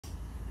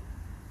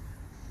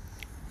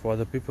For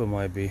other people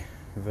might be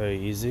very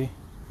easy.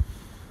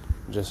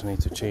 Just need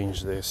to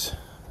change this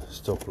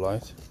stop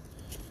light.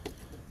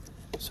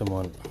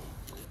 Someone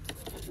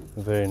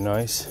very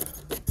nice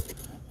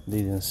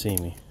didn't see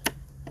me.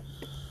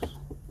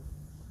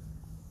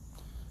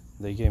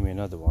 They gave me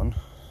another one.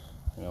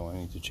 Now I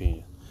need to change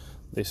it.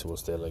 This will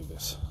stay like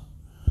this.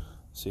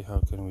 See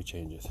how can we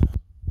change it.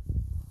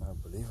 I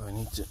believe I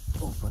need to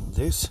open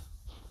this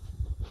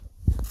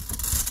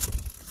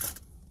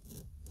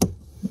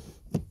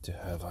to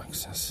have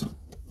access.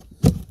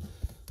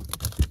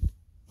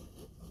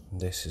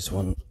 This is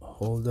one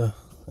holder,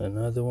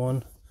 another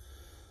one.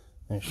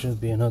 There should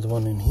be another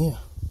one in here.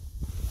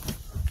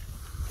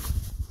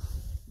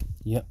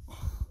 Yep,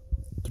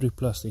 3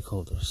 plastic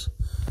holders.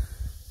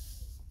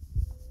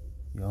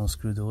 You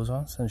unscrew those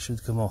ones and it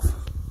should come off.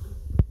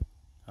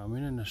 I'm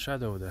in the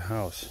shadow of the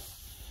house.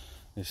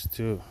 It's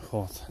too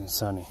hot and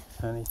sunny.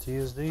 I need to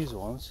use these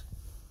ones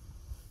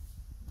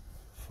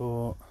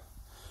for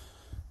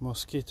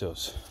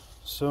mosquitoes.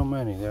 So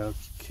many, they are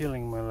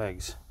killing my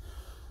legs.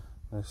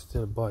 They're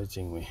still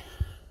biting me.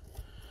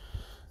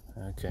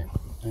 Okay,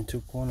 I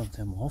took one of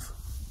them off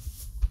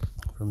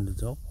from the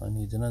top. I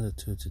need another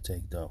 2 to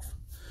take it off.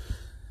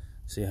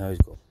 See how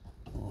it goes.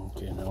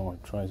 Okay, now I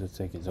try to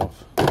take it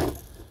off.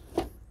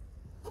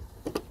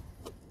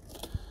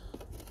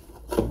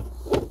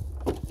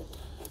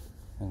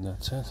 And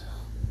that's it.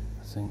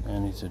 I think I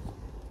need to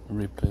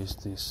replace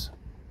this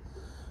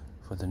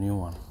for the new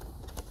one.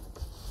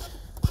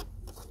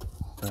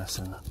 Press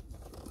and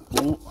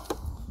pull.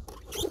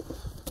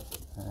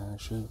 And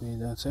it should be,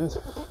 that's it.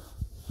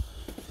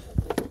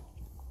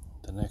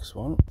 The next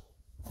one.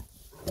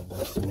 And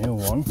that's the new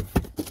one.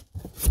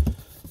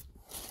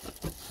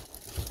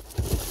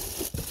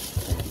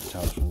 Take it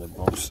out from the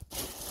box.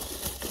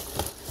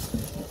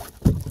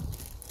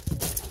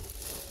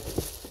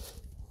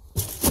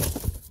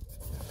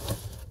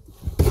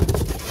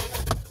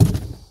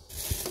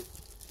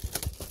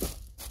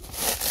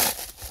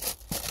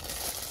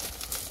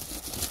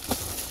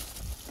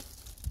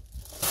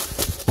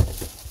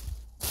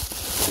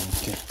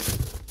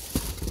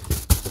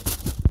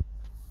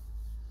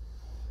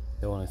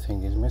 The only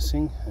thing is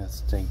missing.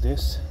 Let's take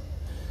this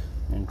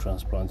and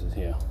transplant it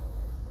here.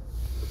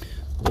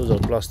 Those are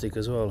plastic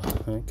as well.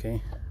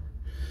 Okay,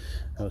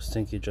 I was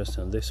thinking just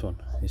on this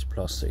one is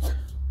plastic,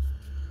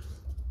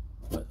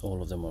 but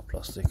all of them are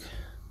plastic.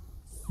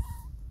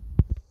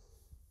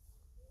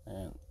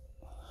 And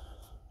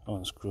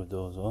unscrew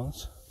those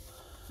ones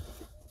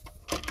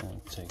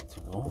and take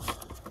them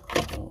off.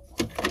 Oh.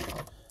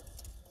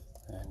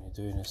 And you're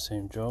doing the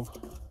same job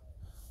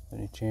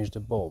when you change the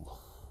bulb.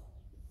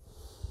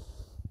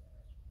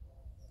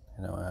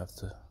 Now I have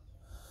to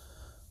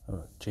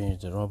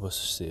change the rubber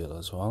seal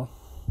as well.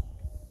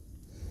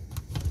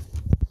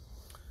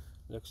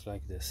 Looks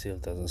like the seal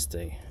doesn't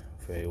stay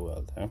very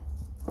well there.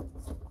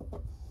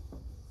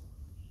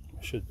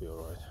 Should be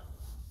alright.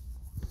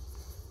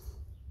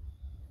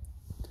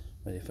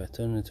 But if I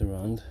turn it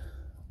around,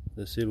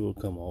 the seal will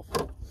come off,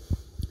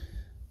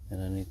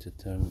 and I need to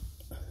turn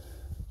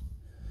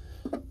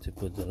to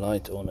put the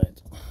light on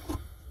it.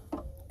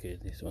 Okay,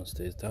 this one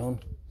stays down.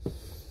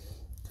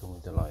 Come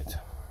with the light.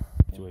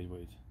 Wait. I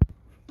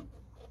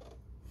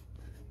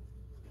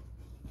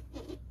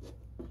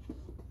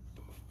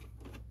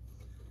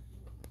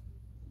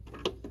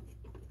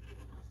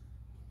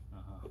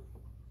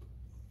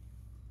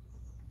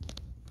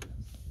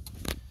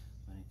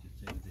need to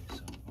take this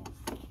off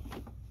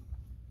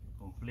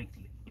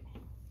completely.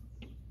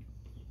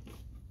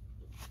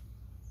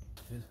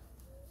 Good.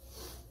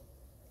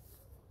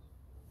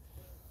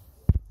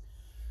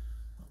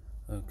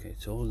 Okay,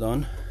 it's all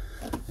done,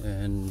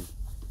 and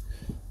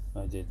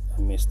I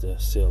missed the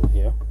seal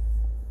here.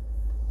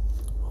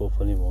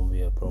 Hopefully it won't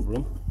be a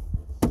problem,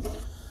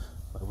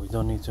 but we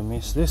don't need to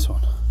miss this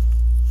one.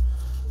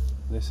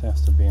 This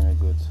has to be in a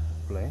good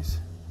place,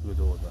 good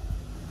order.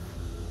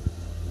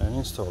 And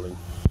installing.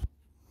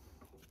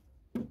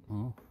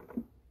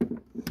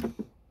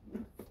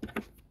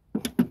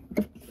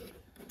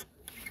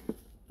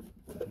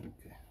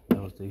 Okay,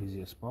 that was the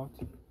easiest part.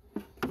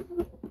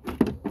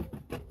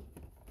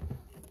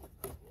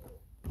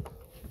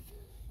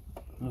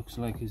 Looks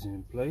like it's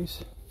in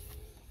place.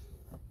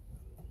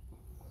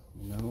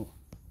 No,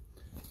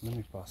 let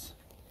me pass.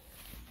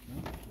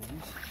 No,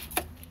 please.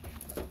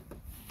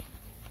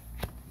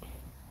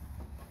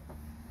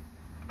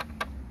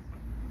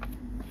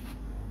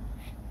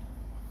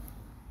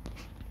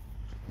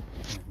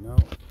 And now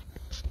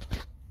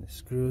the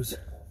screws.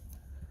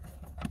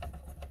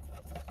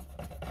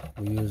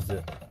 We use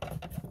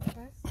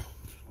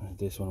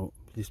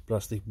these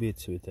plastic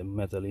bits with a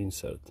metal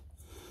insert.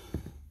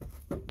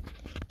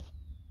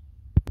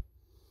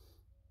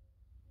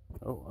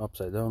 Oh,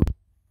 upside down.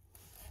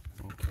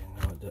 Okay,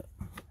 now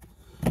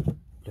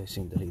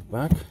placing the lid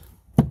back.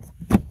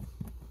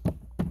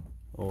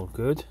 All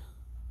good.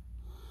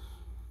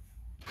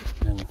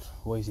 And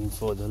waiting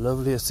for the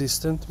lovely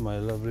assistant, my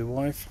lovely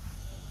wife,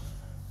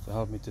 to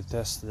help me to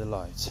test the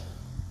lights.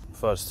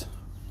 First,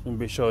 and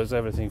be sure it's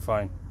everything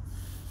fine.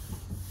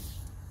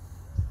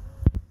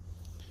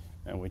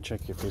 and we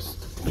check if it's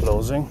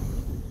closing.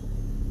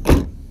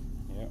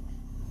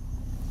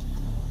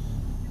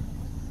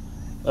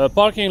 Yeah.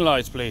 Parking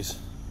lights, please.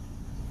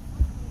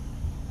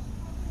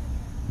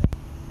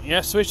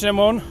 Yes, switch them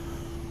on.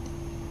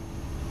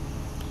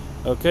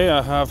 Okay,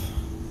 I have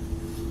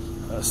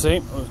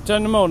same.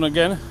 Turn them on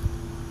again.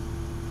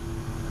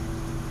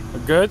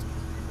 Good.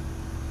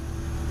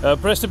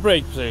 Press the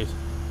brake, please.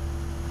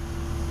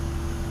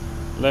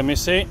 Let me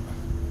see.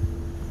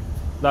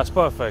 That's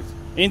perfect.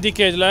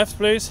 Indicate left,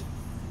 please.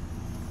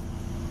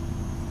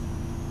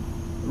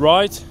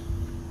 Right.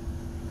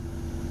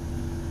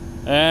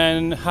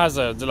 And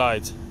hazard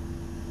light.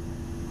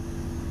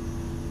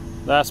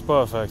 That's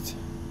perfect.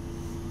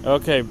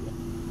 Okay.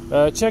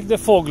 Check the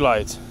fog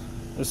light.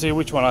 Let's see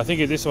which one. I think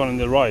it's this one on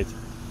the right.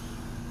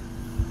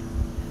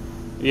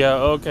 Yeah,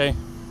 okay.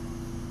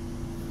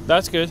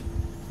 That's good.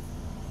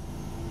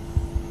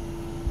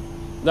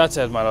 That's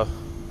it, my love.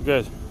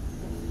 Good.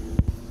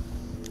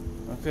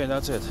 Okay,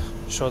 that's it.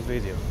 Short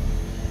video.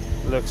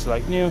 Looks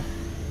like new.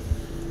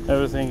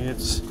 Everything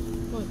is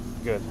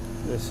good.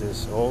 This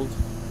is old.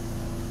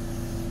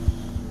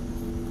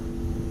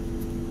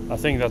 I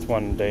think that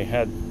one they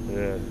had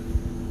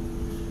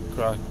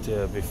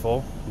cracked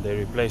before. They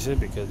replaced it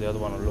because the other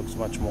one looks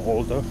much more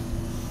older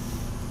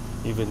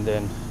even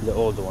than the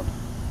older one.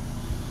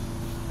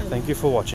 Thank you for watching.